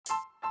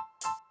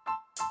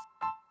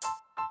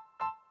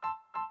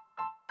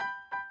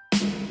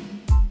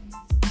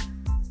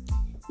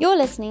You're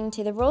listening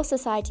to the Royal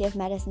Society of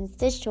Medicine's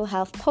Digital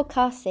Health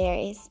podcast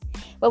series,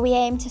 where we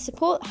aim to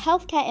support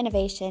healthcare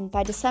innovation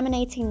by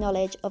disseminating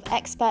knowledge of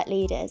expert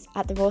leaders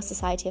at the Royal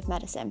Society of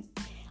Medicine.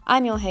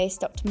 I'm your host,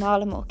 Dr.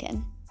 Marla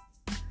Morgan.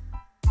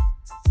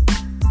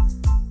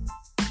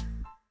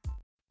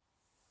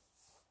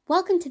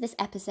 Welcome to this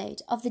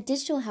episode of the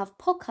Digital Health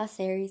podcast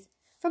series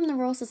from the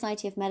Royal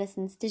Society of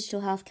Medicine's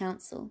Digital Health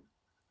Council.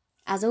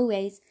 As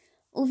always,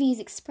 all views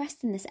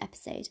expressed in this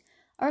episode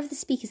are of the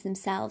speakers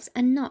themselves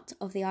and not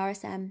of the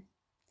RSM.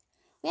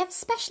 We have a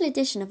special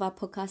edition of our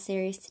podcast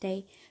series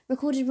today,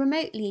 recorded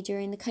remotely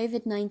during the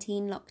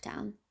COVID-19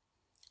 lockdown.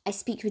 I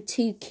speak with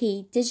two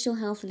key digital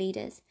health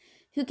leaders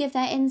who give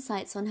their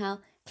insights on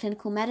how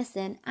clinical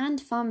medicine and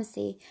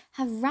pharmacy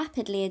have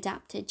rapidly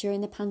adapted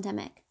during the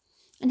pandemic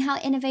and how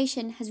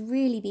innovation has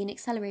really been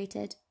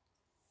accelerated.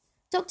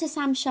 Dr.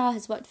 Sam Shah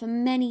has worked for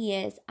many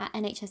years at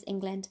NHS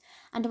England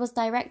and was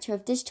Director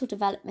of Digital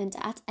Development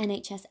at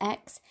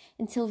NHSX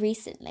until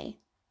recently.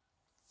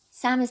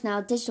 Sam is now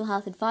a Digital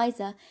Health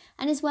Advisor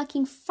and is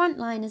working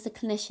frontline as a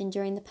clinician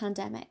during the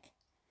pandemic.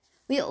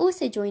 We are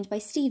also joined by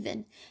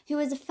Stephen, who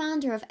is a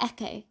founder of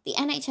Echo, the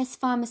NHS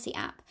pharmacy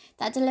app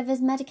that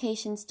delivers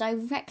medications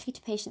directly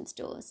to patients'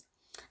 doors,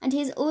 and he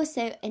is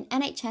also an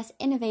NHS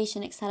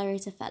Innovation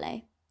Accelerator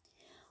Fellow.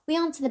 We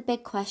answer the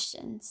big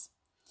questions.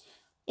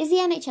 Is the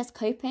NHS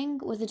coping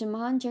with the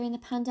demand during the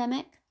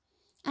pandemic?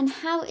 And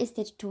how is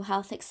digital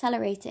health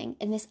accelerating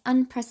in this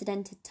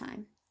unprecedented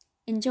time?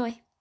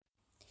 Enjoy.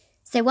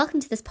 So welcome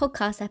to this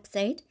podcast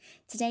episode.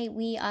 Today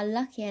we are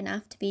lucky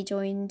enough to be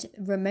joined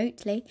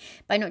remotely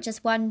by not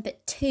just one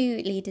but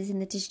two leaders in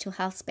the digital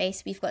health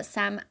space. We've got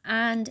Sam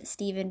and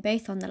Stephen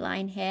both on the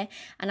line here,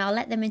 and I'll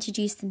let them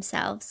introduce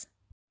themselves.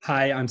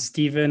 Hi, I'm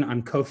Stephen.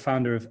 I'm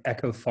co-founder of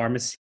Echo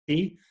Pharmacy,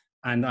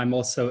 and I'm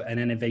also an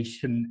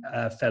innovation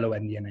fellow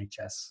in the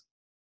NHS.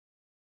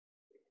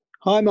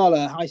 Hi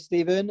Marla, hi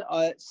Stephen.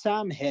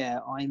 Sam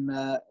here. I'm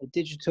a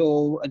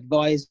digital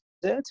advisor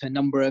to a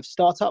number of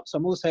startups.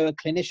 I'm also a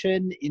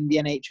clinician in the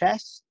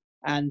NHS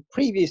and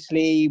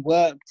previously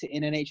worked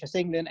in NHS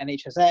England,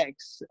 NHSX,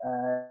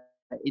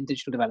 in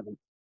digital development.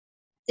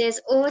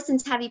 It's awesome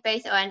to have you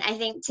both on. I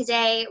think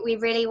today we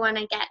really want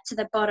to get to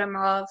the bottom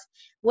of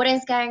what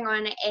is going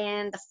on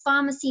in the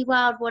pharmacy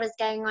world, what is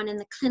going on in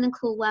the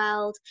clinical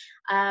world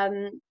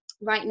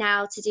right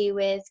now to do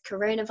with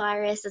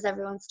coronavirus, as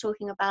everyone's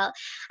talking about.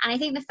 And I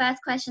think the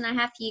first question I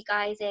have for you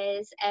guys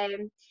is,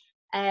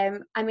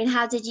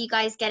 how did you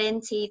guys get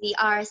into the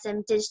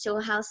RSM digital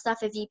health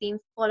stuff? Have you been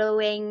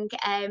following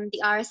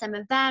the RSM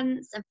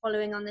events and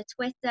following on the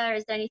Twitter?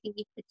 Is there anything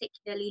you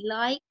particularly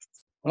liked?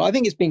 Well, I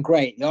think it's been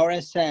great. The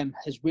RSM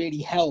has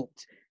really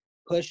helped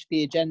push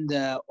the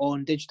agenda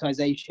on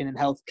digitization in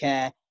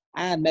healthcare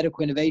and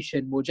medical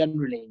innovation more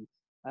generally.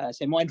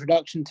 So my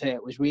introduction to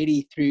it was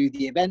really through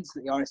the events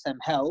that the RSM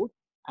held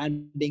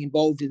and being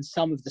involved in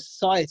some of the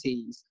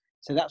societies.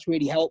 So that's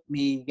really helped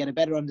me get a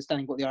better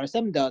understanding of what the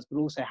RSM does, but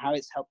also how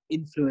it's helped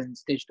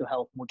influence digital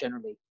health more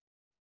generally.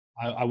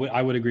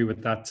 I would agree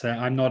with that.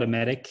 I'm not a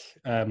medic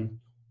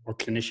or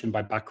clinician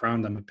by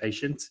background. I'm a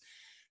patient.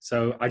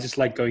 So I just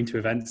like going to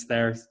events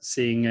there,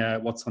 seeing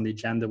what's on the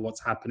agenda,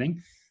 what's happening.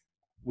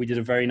 We did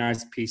a very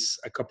nice piece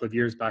a couple of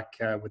years back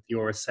with the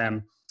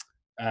RSM,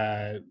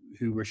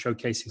 who were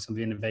showcasing some of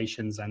the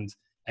innovations, and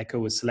Echo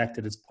was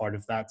selected as part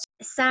of that.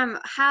 Sam,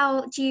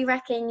 how do you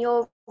reckon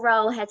your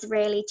role has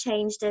really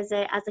changed as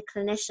a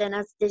clinician,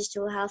 as a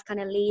digital health kind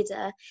of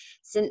leader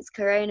since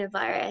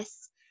coronavirus?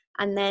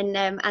 And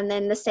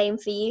then the same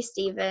for you,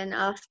 Stephen,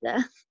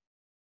 after.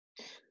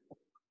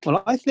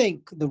 Well, I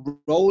think the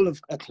role of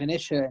a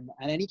clinician,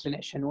 and any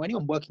clinician or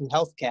anyone working in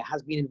healthcare,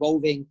 has been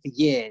evolving for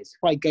years.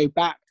 If I go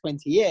back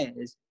 20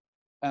 years,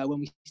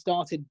 when we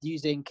started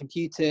using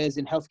computers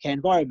in healthcare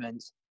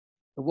environments,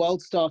 the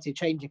world started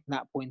changing from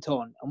that point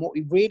on. And what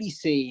we've really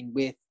seen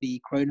with the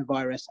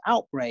coronavirus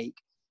outbreak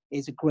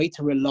is a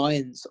greater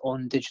reliance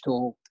on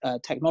digital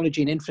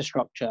technology and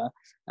infrastructure.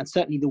 And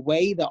certainly the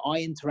way that I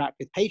interact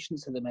with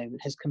patients at the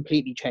moment has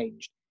completely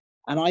changed.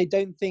 And I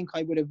don't think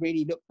I would have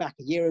really looked back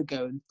a year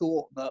ago and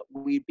thought that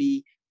we'd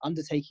be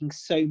undertaking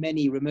so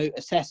many remote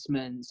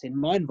assessments in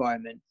my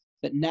environment.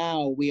 But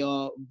now we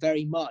are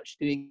very much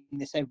doing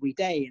this every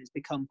day, and it's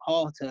become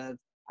part of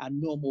our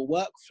normal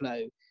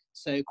workflow.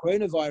 So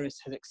coronavirus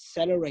has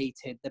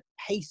accelerated the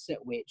pace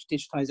at which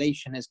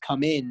digitization has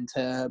come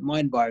into my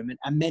environment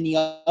and many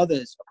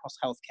others across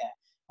healthcare.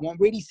 And what I'm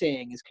really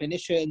seeing is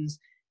clinicians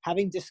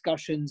having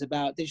discussions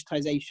about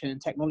digitization and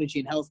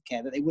technology in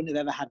healthcare that they wouldn't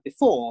have ever had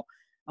before.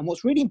 And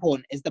what's really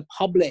important is the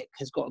public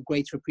has got a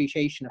greater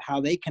appreciation of how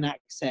they can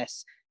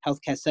access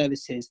healthcare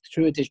services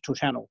through a digital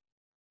channel.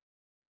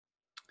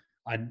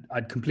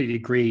 I'd completely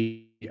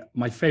agree.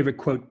 My favorite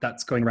quote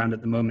that's going around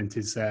at the moment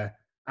is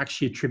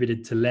actually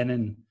attributed to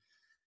Lenin.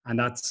 And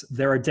that's,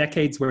 there are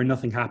decades where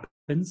nothing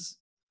happens,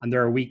 and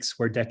there are weeks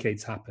where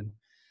decades happen.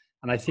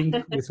 And I think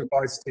with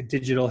regards to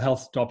digital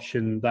health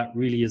adoption, that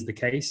really is the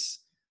case.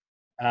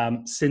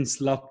 Since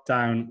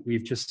lockdown,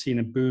 we've just seen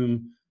a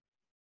boom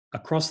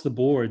across the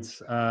board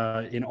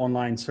in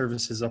online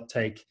services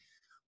uptake.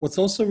 What's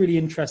also really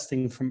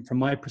interesting from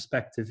my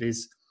perspective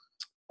is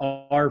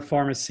our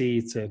pharmacy,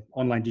 it's an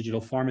online digital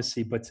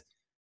pharmacy, but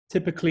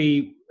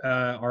typically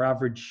our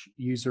average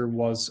user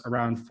was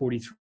around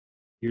 43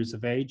 years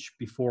of age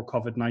before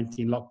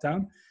COVID-19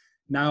 lockdown.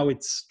 Now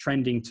it's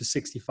trending to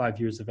 65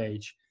 years of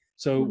age.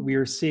 So we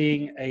are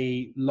seeing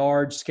a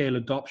large scale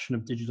adoption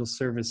of digital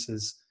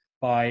services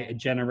by a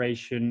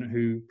generation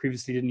who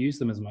previously didn't use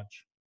them as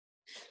much.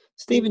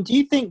 Stephen, do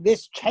you think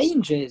this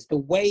changes the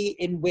way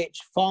in which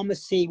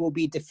pharmacy will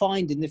be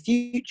defined in the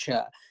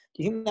future?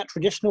 Do you think that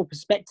traditional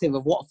perspective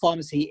of what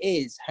pharmacy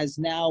is has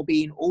now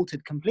been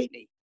altered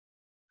completely?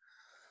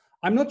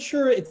 I'm not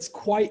sure it's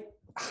quite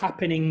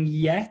happening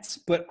yet,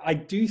 but I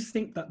do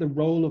think that the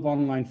role of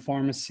online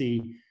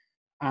pharmacy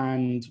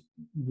and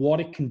what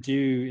it can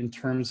do in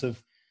terms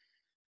of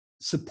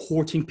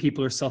supporting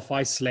people who are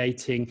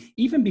self-isolating,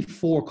 even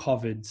before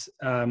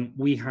COVID,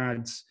 we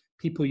had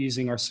people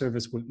using our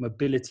service with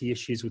mobility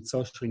issues, with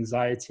social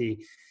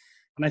anxiety.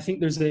 And I think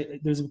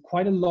there's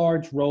quite a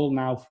large role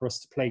now for us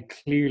to play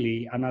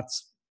clearly, and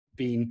that's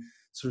been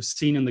sort of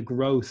seen in the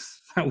growth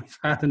that we've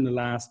had in the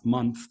last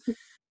month.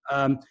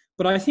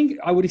 But I think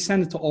I would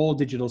extend it to all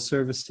digital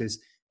services.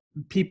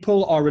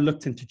 People are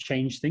reluctant to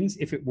change things.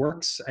 If it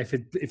works, if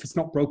it's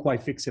not broke, why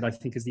fix it, I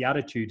think is the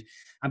attitude.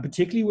 And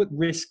particularly with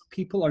risk,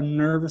 people are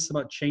nervous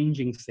about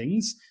changing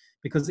things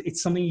because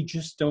it's something you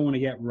just don't want to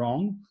get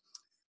wrong.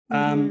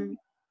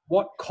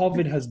 What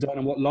COVID has done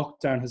and what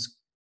lockdown has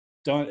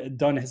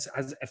done has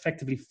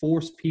effectively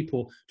forced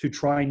people to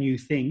try new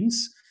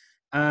things.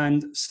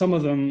 And some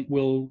of them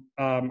will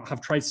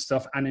have tried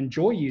stuff and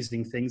enjoy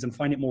using things and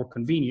find it more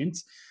convenient.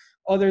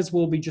 Others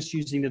will be just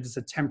using it as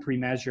a temporary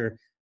measure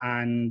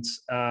and,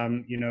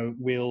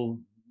 will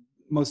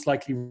most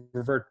likely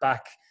revert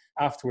back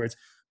afterwards.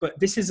 But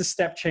this is a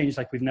step change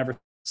like we've never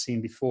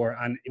seen before.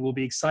 And it will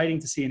be exciting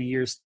to see in a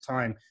year's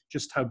time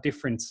just how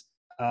different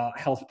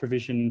health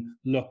provision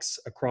looks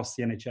across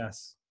the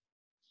NHS.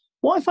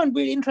 What I find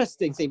really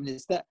interesting, Stephen,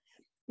 is that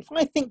if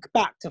I think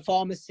back to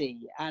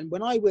pharmacy, and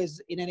when I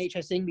was in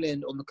NHS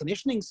England on the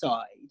commissioning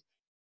side,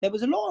 there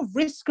was a lot of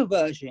risk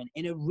aversion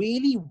in a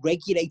really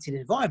regulated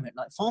environment.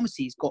 Like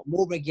pharmacy's got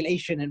more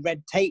regulation and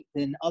red tape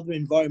than other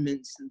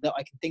environments that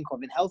I can think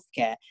of in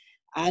healthcare.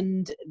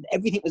 And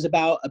everything was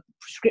about a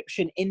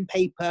prescription in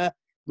paper,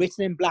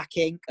 written in black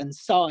ink and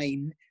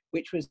signed,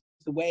 which was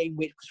the way in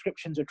which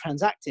prescriptions were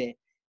transacted.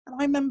 And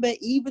I remember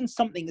even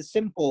something as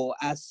simple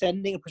as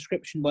sending a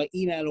prescription by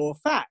email or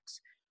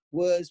fax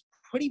was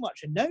pretty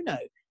much a no-no.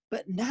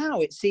 But now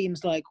it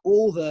seems like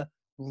all the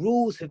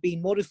rules have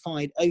been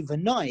modified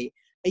overnight.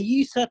 Are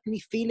you certainly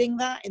feeling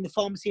that in the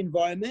pharmacy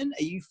environment?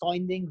 Are you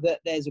finding that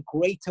there's a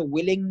greater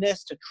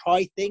willingness to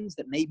try things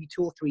that maybe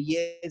 2 or 3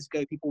 years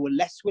ago people were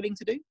less willing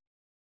to do?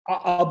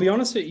 I'll be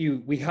honest with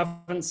you, we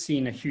haven't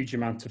seen a huge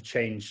amount of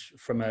change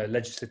from a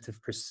legislative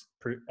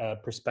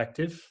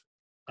perspective.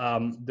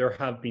 There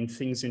have been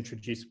things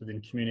introduced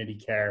within community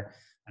care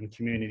and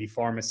community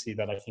pharmacy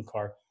that I think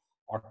are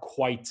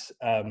quite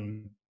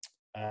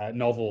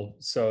novel.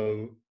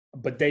 So,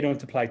 but they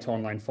don't apply to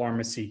online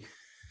pharmacy.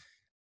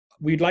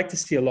 We'd like to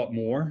see a lot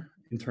more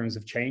in terms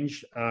of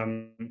change.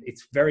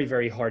 It's very,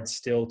 very hard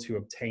still to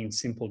obtain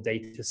simple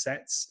data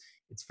sets.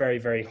 It's very,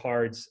 very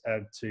hard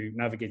to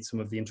navigate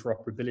some of the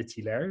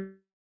interoperability layers.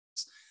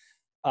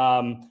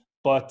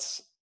 But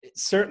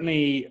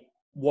certainly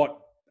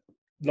what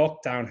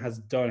lockdown has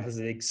done has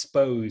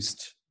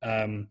exposed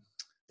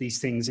these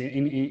things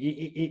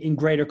in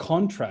greater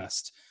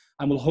contrast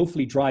and will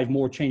hopefully drive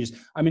more changes.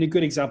 I mean, a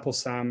good example,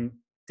 Sam,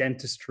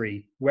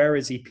 dentistry. Where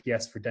is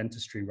EPS for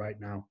dentistry right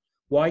now?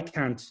 Why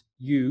can't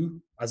you,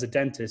 as a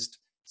dentist,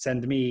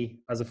 send me,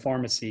 as a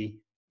pharmacy,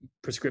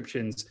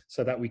 prescriptions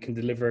so that we can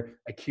deliver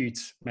acute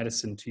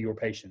medicine to your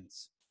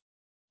patients?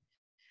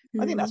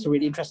 I think that's a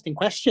really interesting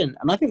question.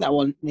 And I think that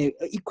one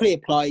equally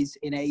applies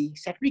in a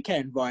secondary care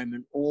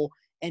environment or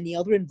any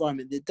other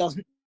environment that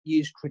doesn't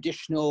use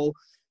traditional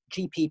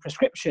GP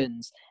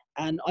prescriptions.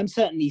 And I'm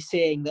certainly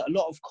seeing that a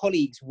lot of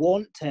colleagues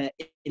want to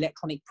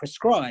electronic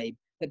prescribe,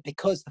 but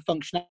because the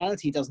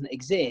functionality doesn't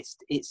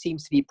exist, it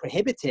seems to be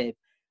prohibitive.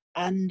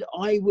 And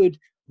I would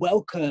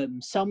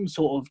welcome some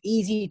sort of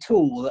easy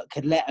tool that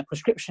could let a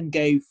prescription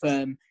go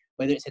from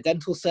whether it's a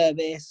dental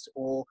service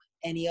or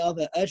any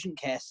other urgent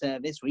care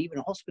service or even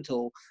a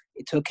hospital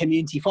to a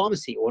community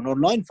pharmacy or an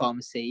online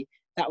pharmacy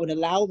that would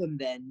allow them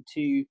then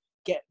to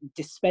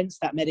dispense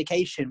that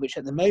medication, which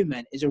at the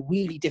moment is a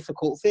really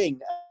difficult thing.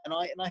 And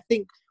I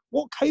think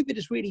what COVID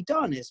has really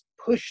done is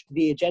pushed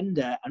the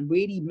agenda and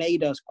really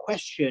made us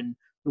question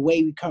the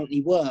way we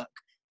currently work.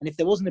 And if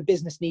there wasn't a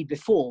business need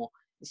before,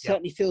 it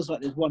certainly feels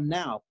like there's one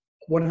now.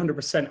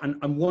 100%.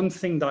 And one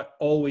thing that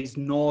always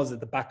gnaws at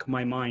the back of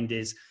my mind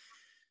is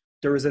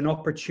there is an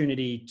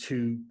opportunity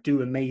to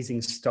do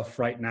amazing stuff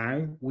right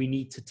now. We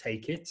need to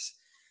take it.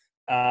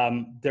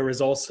 There is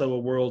also a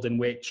world in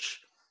which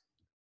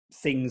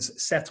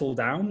things settle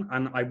down,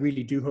 and I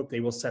really do hope they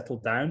will settle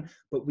down,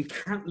 but we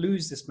can't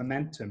lose this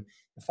momentum.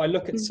 If I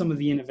look at some of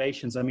the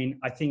innovations, I mean,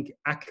 I think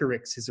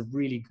Accurix is a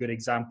really good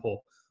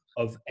example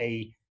of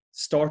a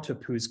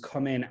startup who's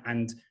come in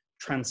and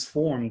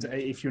transformed.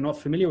 If you're not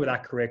familiar with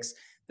Acarix,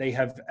 they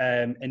have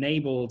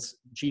enabled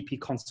GP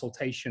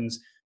consultations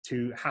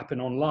to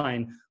happen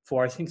online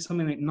for, I think,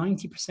 something like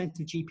 90%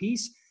 of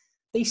GPs.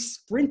 They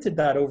sprinted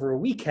that over a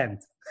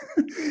weekend.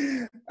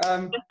 And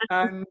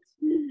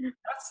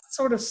that's the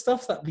sort of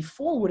stuff that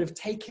before would have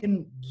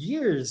taken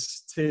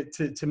years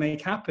to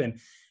make happen.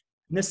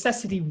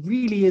 Necessity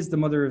really is the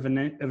mother of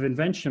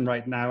invention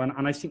right now.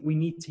 And I think we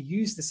need to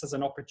use this as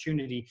an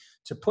opportunity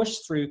to push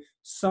through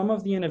some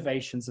of the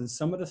innovations and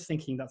some of the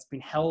thinking that's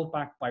been held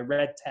back by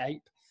red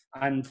tape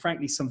and,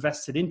 frankly, some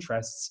vested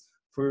interests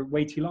for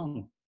way too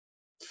long.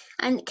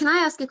 And can I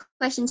ask a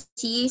question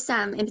to you,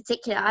 Sam, in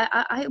particular?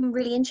 I'm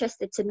really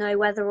interested to know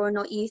whether or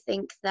not you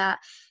think that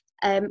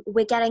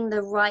we're getting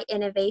the right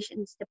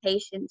innovations to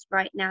patients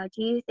right now.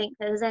 Do you think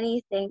there's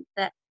anything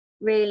that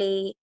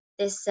really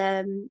this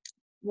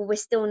we're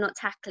still not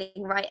tackling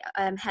right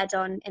head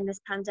on in this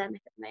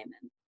pandemic at the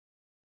moment?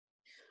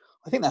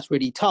 I think that's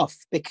really tough,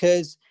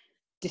 because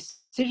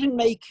decision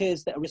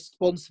makers that are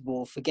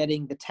responsible for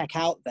getting the tech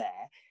out there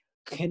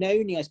can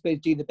only, I suppose,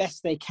 do the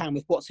best they can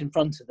with what's in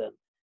front of them.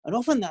 And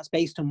often that's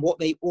based on what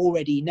they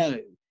already know.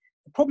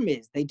 The problem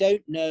is they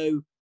don't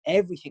know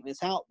everything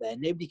that's out there.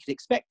 Nobody could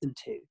expect them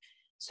to.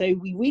 So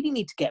we really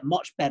need to get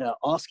much better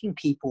asking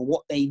people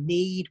what they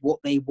need, what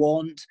they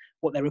want,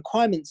 what their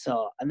requirements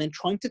are, and then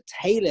trying to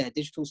tailor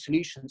digital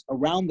solutions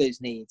around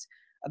those needs.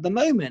 At the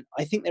moment,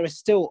 I think there are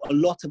still a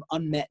lot of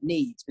unmet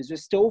needs, because we're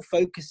still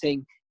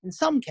focusing, in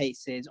some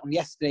cases, on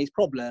yesterday's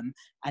problem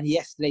and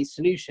yesterday's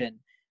solution.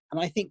 And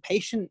I think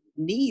patient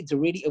needs are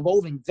really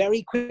evolving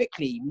very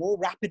quickly, more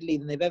rapidly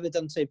than they've ever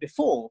done so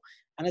before.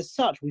 And as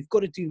such, we've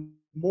got to do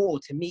more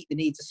to meet the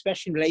needs,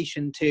 especially in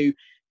relation to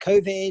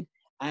COVID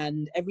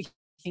and everything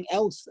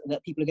else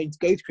that people are going to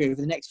go through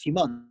over the next few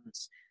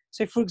months.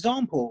 So, for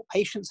example,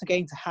 patients are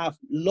going to have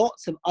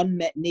lots of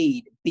unmet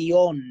need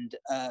beyond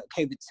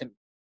COVID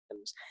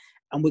symptoms.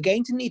 And we're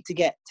going to need to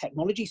get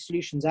technology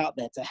solutions out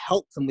there to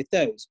help them with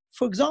those.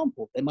 For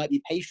example, there might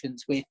be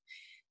patients with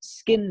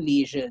skin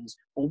lesions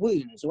or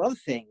wounds or other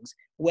things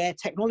where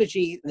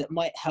technology that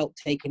might help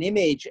take an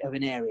image of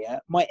an area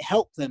might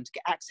help them to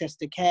get access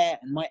to care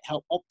and might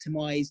help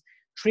optimize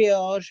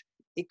triage.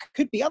 It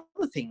could be other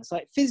things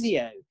like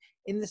physio.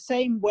 In the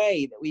same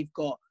way that we've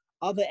got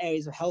other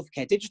areas of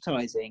healthcare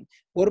digitizing,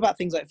 what about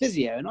things like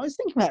physio? And I was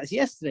thinking about this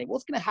yesterday.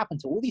 What's going to happen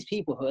to all these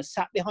people who are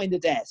sat behind a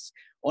desk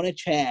on a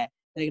chair?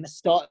 They're going to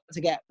start to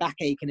get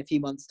backache in a few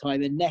months'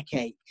 time and neck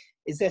ache.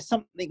 Is there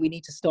something we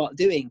need to start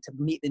doing to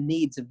meet the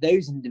needs of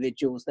those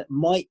individuals that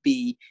might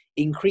be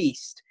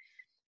increased?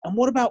 And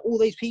what about all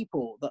those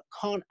people that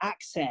can't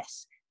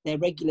access their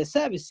regular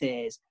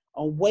services,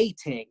 are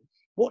waiting?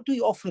 What do we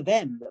offer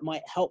them that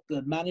might help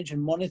them manage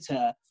and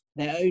monitor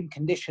their own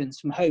conditions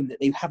from home that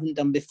they haven't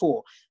done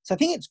before? So I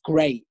think it's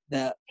great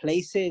that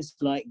places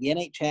like the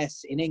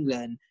NHS in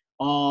England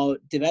are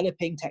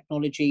developing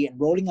technology and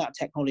rolling out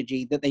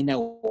technology that they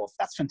know of.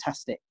 That's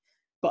fantastic.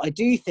 But I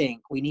do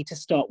think we need to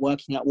start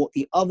working out what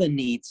the other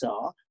needs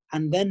are,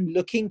 and then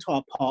looking to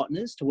our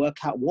partners to work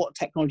out what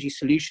technology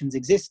solutions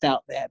exist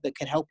out there that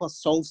can help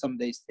us solve some of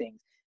those things.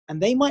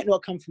 And they might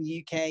not come from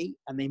the UK,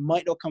 and they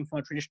might not come from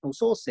our traditional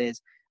sources,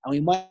 and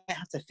we might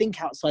have to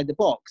think outside the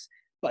box.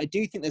 But I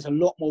do think there's a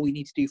lot more we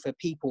need to do for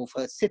people,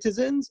 for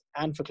citizens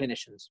and for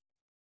clinicians.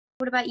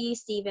 What about you,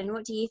 Stephen?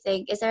 What do you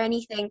think? Is there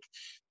anything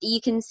that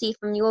you can see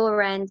from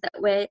your end that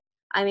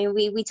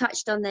we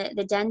touched on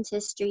the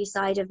dentistry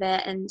side of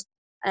it, and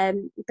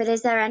but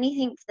is there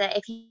anything that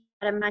if you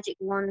had a magic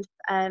wand,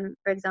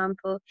 for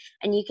example,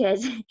 and you could,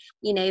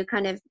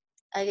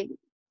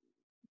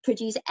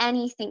 produce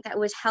anything that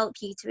would help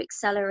you to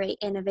accelerate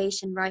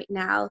innovation right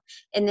now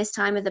in this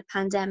time of the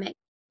pandemic,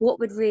 what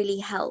would really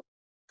help?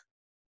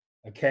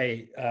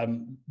 Okay,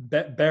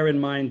 bear in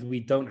mind we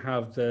don't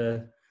have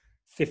the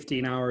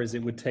 15 hours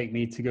it would take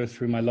me to go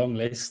through my long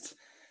list.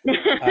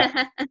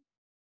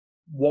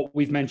 What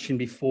we've mentioned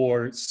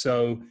before,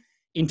 so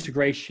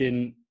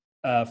integration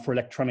for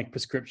electronic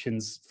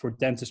prescriptions for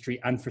dentistry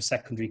and for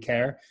secondary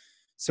care.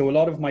 So a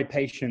lot of my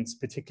patients,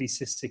 particularly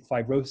cystic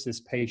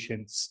fibrosis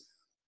patients,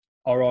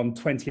 are on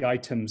 20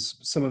 items.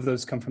 Some of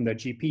those come from their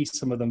GP,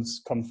 some of them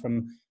come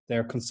from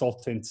their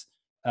consultant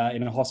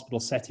in a hospital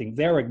setting.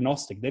 They're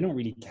agnostic. They don't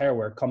really care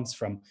where it comes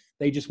from.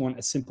 They just want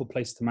a simple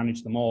place to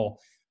manage them all.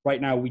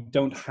 Right now, we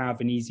don't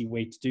have an easy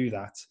way to do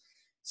that.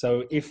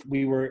 So if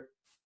we were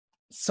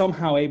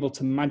somehow able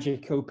to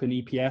magic open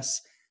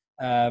EPS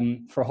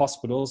for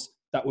hospitals,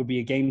 that would be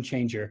a game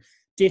changer.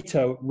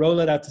 Ditto, roll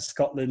it out to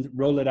Scotland,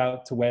 roll it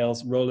out to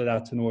Wales, roll it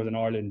out to Northern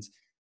Ireland,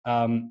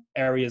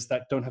 areas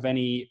that don't have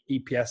any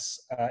EPS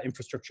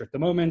infrastructure at the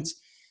moment,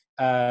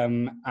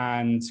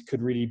 and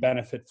could really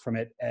benefit from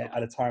it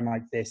at a time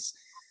like this.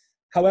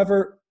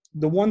 However,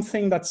 the one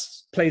thing that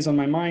plays on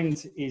my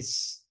mind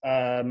is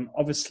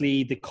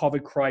obviously the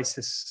COVID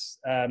crisis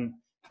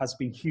has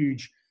been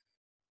huge,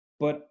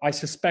 but I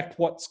suspect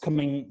what's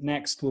coming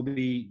next will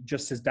be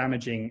just as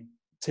damaging.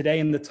 Today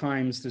in the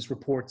Times, there's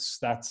reports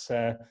that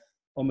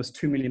almost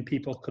 2 million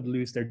people could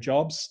lose their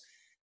jobs.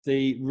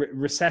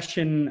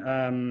 recession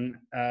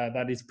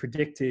that is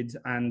predicted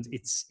and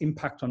its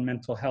impact on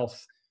mental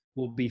health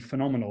will be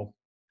phenomenal.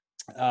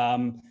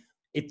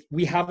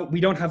 We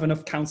don't have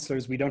enough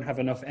counselors, we don't have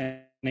enough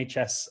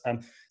NHS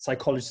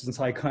psychologists and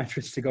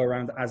psychiatrists to go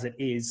around as it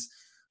is.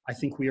 I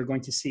think we are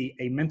going to see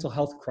a mental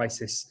health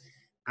crisis,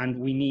 and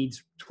we need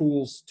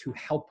tools to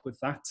help with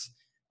that,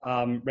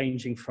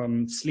 ranging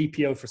from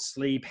Sleepio for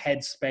sleep,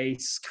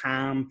 Headspace,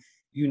 Calm,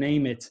 you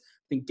name it.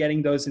 I think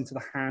getting those into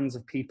the hands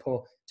of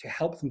people to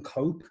help them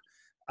cope,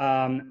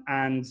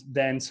 and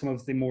then some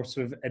of the more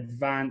sort of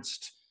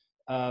advanced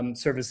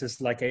services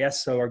like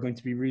ASO are going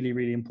to be really,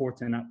 really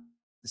important at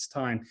this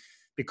time,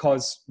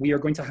 because we are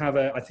going to have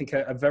I think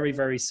a very,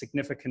 very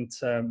significant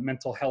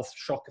mental health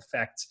shock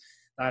effect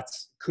that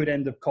could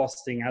end up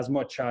costing as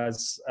much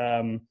as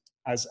COVID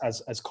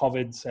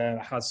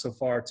has so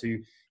far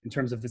in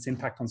terms of its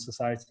impact on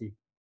society.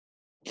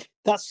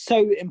 That's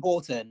so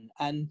important.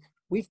 And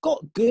we've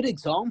got good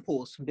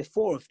examples from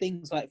before of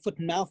things like foot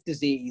and mouth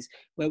disease,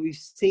 where we've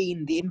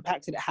seen the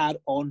impact it had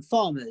on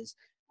farmers.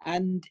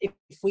 And if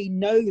we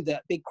know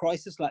that big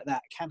crisis like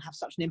that can have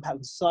such an impact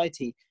on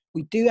society,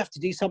 we do have to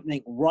do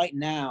something right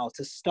now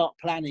to start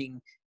planning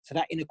for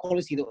that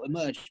inequality that will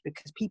emerge,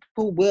 because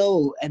people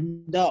will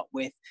end up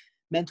with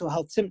mental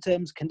health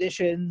symptoms,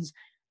 conditions,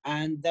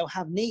 and they'll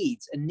have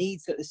needs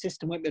that the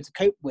system won't be able to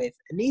cope with,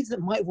 and needs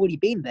that might have already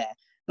been there,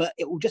 but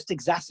it will just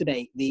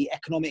exacerbate the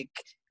economic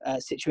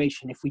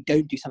situation if we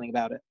don't do something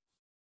about it.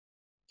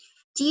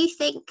 Do you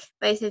think,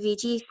 both of you,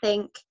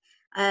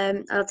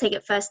 I'll take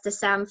it first to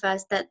Sam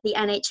first, that the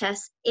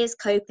NHS is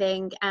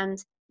coping and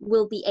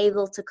will be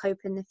able to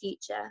cope in the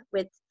future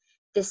with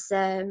this,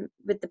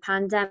 with the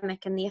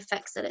pandemic and the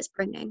effects that it's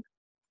bringing?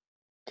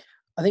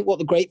 I think what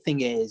the great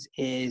thing is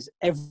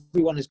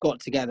everyone has got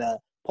together,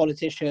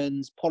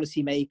 politicians,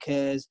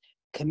 policymakers,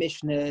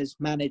 commissioners,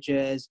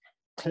 managers,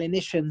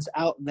 clinicians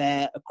out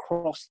there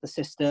across the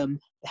system,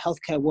 the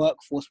healthcare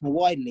workforce more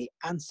widely,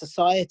 and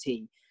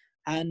society.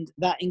 And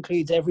that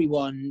includes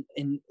everyone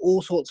in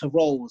all sorts of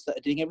roles that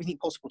are doing everything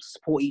possible to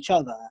support each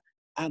other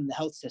and the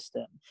health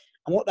system.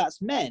 And what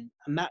that's meant,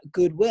 and that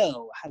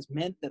goodwill has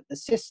meant that the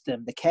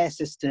system, the care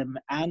system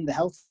and the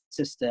health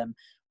system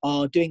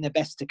are doing their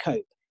best to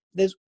cope.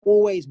 There's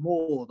always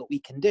more that we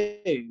can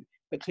do,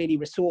 but clearly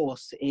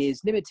resource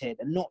is limited,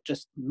 and not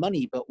just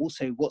money, but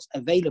also what's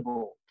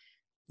available.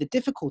 The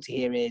difficulty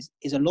here is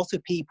a lot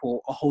of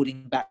people are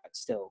holding back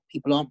still.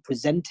 People aren't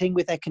presenting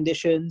with their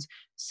conditions,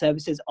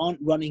 services aren't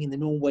running in the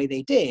normal way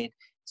they did,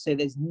 so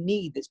there's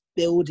need that's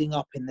building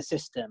up in the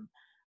system.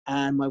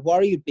 And my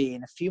worry would be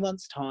in a few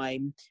months'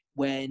 time,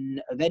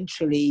 when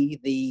eventually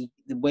the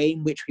way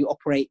in which we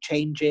operate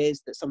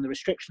changes, that some of the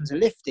restrictions are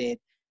lifted,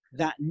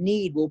 that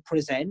need will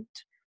present.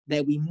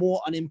 There'll be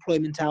more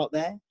unemployment out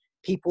there.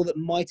 People that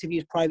might have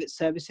used private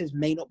services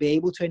may not be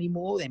able to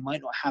anymore. They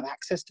might not have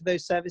access to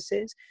those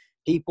services.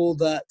 People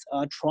that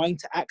are trying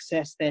to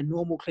access their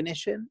normal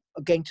clinician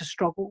are going to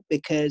struggle,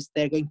 because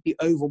they're going to be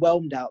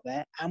overwhelmed out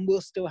there, and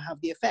will still have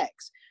the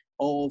effects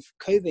of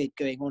COVID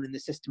going on in the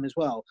system as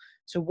well.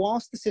 So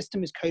whilst the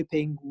system is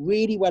coping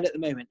really well at the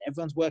moment,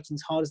 everyone's working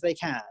as hard as they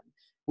can,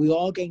 we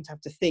are going to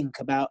have to think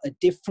about a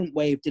different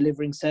way of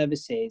delivering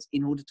services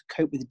in order to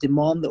cope with the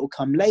demand that will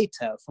come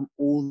later from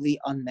all the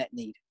unmet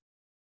need.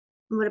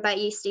 What about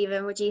you,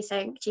 Stephen? What do you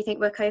think? Do you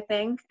think we're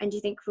coping, and do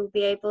you think we'll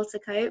be able to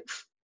cope?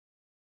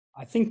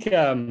 I think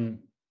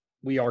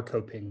we are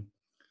coping,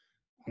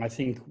 and I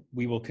think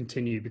we will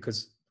continue,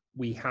 because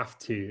we have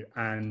to.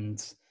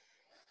 And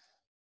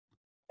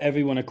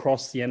everyone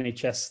across the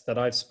NHS that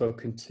I've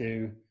spoken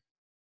to,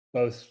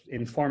 both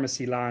in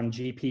pharmacy land,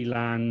 GP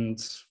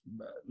land,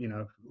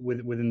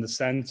 within the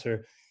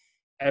centre,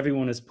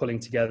 everyone is pulling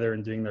together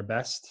and doing their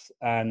best.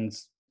 And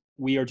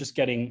we are just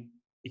getting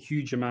a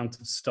huge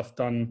amount of stuff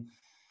done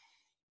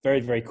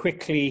very, very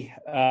quickly.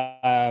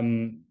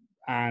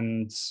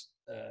 And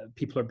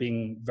people are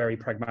being very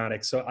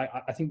pragmatic. So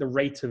I think the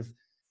rate of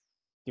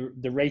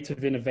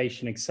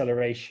innovation,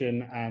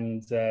 acceleration,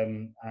 and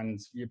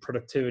your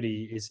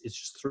productivity is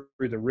just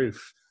through the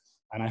roof,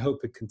 and I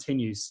hope it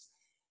continues.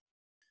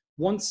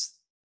 Once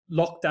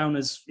lockdown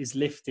is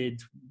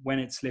lifted, when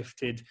it's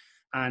lifted,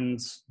 and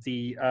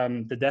the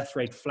death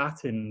rate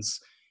flattens,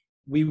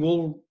 we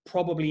will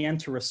probably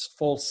enter a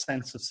false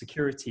sense of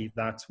security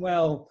that,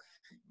 well,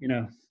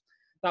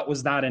 that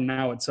was that, and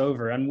now it's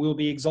over, and we'll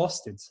be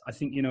exhausted. I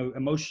think,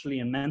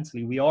 emotionally and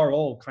mentally, we are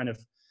all kind of,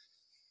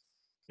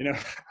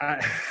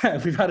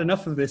 we've had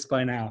enough of this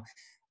by now.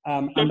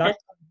 And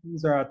that's when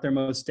things are at their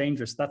most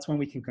dangerous. That's when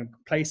we can become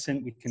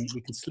complacent, we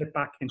can slip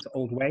back into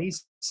old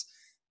ways.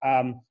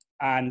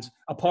 And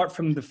apart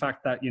from the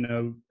fact that,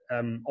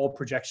 all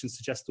projections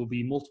suggest there'll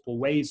be multiple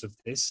waves of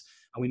this,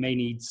 and we may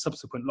need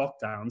subsequent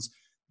lockdowns,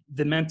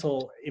 the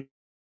mental,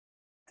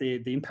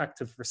 the impact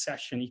of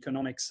recession,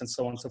 economics, and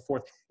so on and so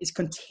forth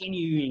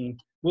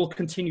will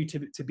continue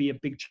to be a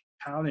big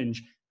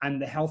challenge,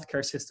 and the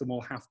healthcare system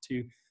will have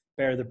to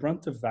bear the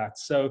brunt of that.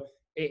 So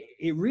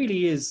it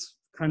really is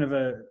kind of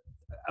a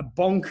a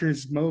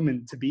bonkers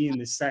moment to be in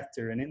this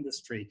sector and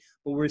industry,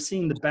 but we're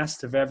seeing the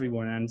best of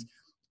everyone, and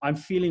I'm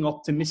feeling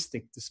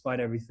optimistic despite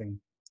everything.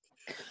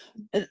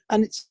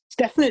 And it's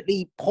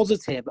definitely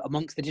positive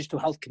amongst the digital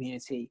health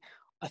community.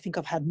 I think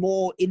I've had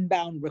more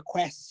inbound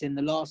requests in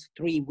the last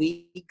 3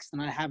 weeks than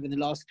I have in the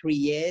last 3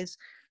 years.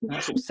 And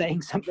that's sort of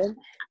saying something.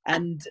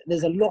 And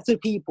there's a lot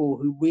of people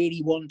who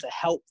really want to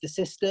help the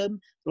system.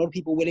 A lot of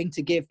people willing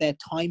to give their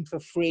time for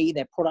free,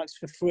 their products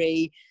for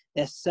free,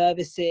 their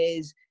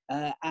services.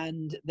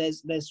 And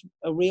there's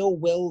a real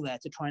will there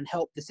to try and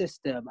help the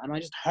system. And I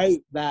just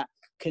hope that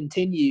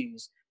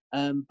continues.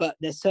 But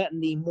there's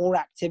certainly more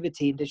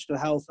activity in digital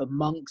health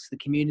amongst the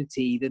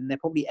community than there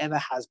probably ever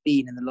has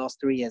been in the last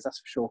 3 years, that's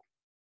for sure.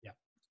 Yeah.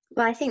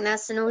 Well, I think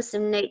that's an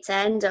awesome note to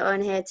end it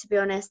on here, to be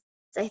honest.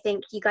 I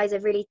think you guys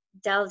have really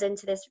delved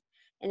into this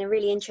in a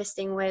really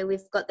interesting way.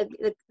 We've got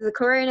the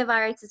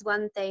coronavirus is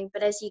one thing,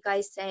 but as you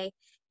guys say,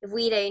 if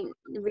we don't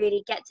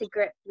really get to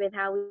grips with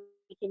how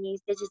we can use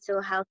digital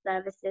health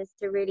services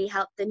to really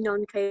help the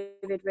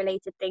non-COVID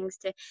related things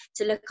to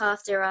look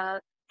after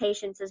our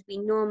patients as we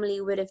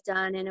normally would have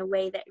done in a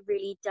way that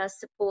really does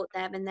support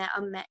them and their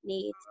unmet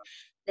needs,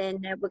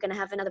 then we're going to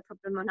have another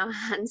problem on our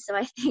hands. So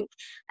I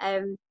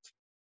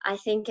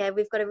think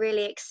we've got a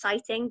really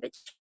exciting but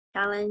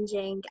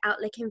challenging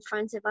outlook in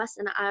front of us,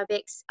 and I'll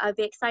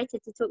be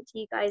excited to talk to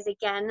you guys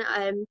again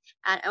on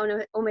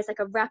almost like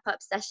a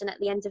wrap-up session at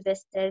the end of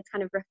this to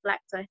kind of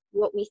reflect on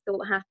what we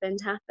thought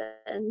happened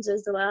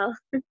as well.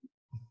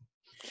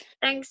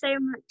 Thanks so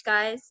much,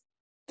 guys.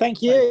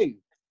 Thank you.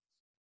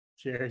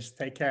 Cheers.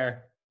 Take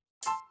care.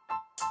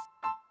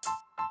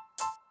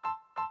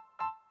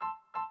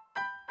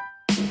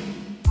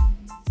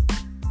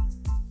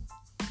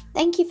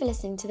 Thank you for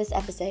listening to this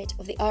episode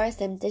of the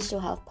RSM Digital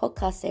Health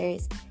podcast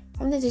series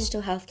from the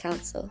Digital Health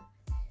Council.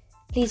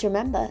 Please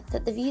remember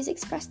that the views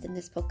expressed in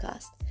this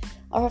podcast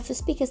are of the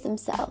speakers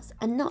themselves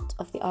and not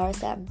of the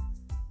RSM.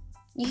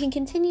 You can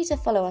continue to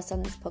follow us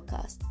on this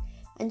podcast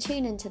and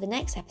tune into the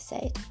next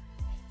episode.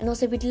 And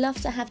also, we'd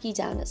love to have you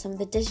down at some of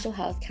the Digital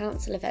Health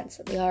Council events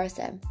at the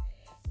RSM,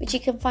 which you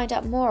can find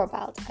out more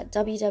about at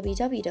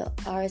www.rsm.ac.uk.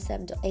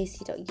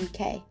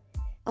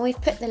 And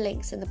we've put the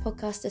links in the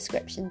podcast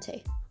description too.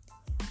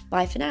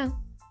 Bye for now.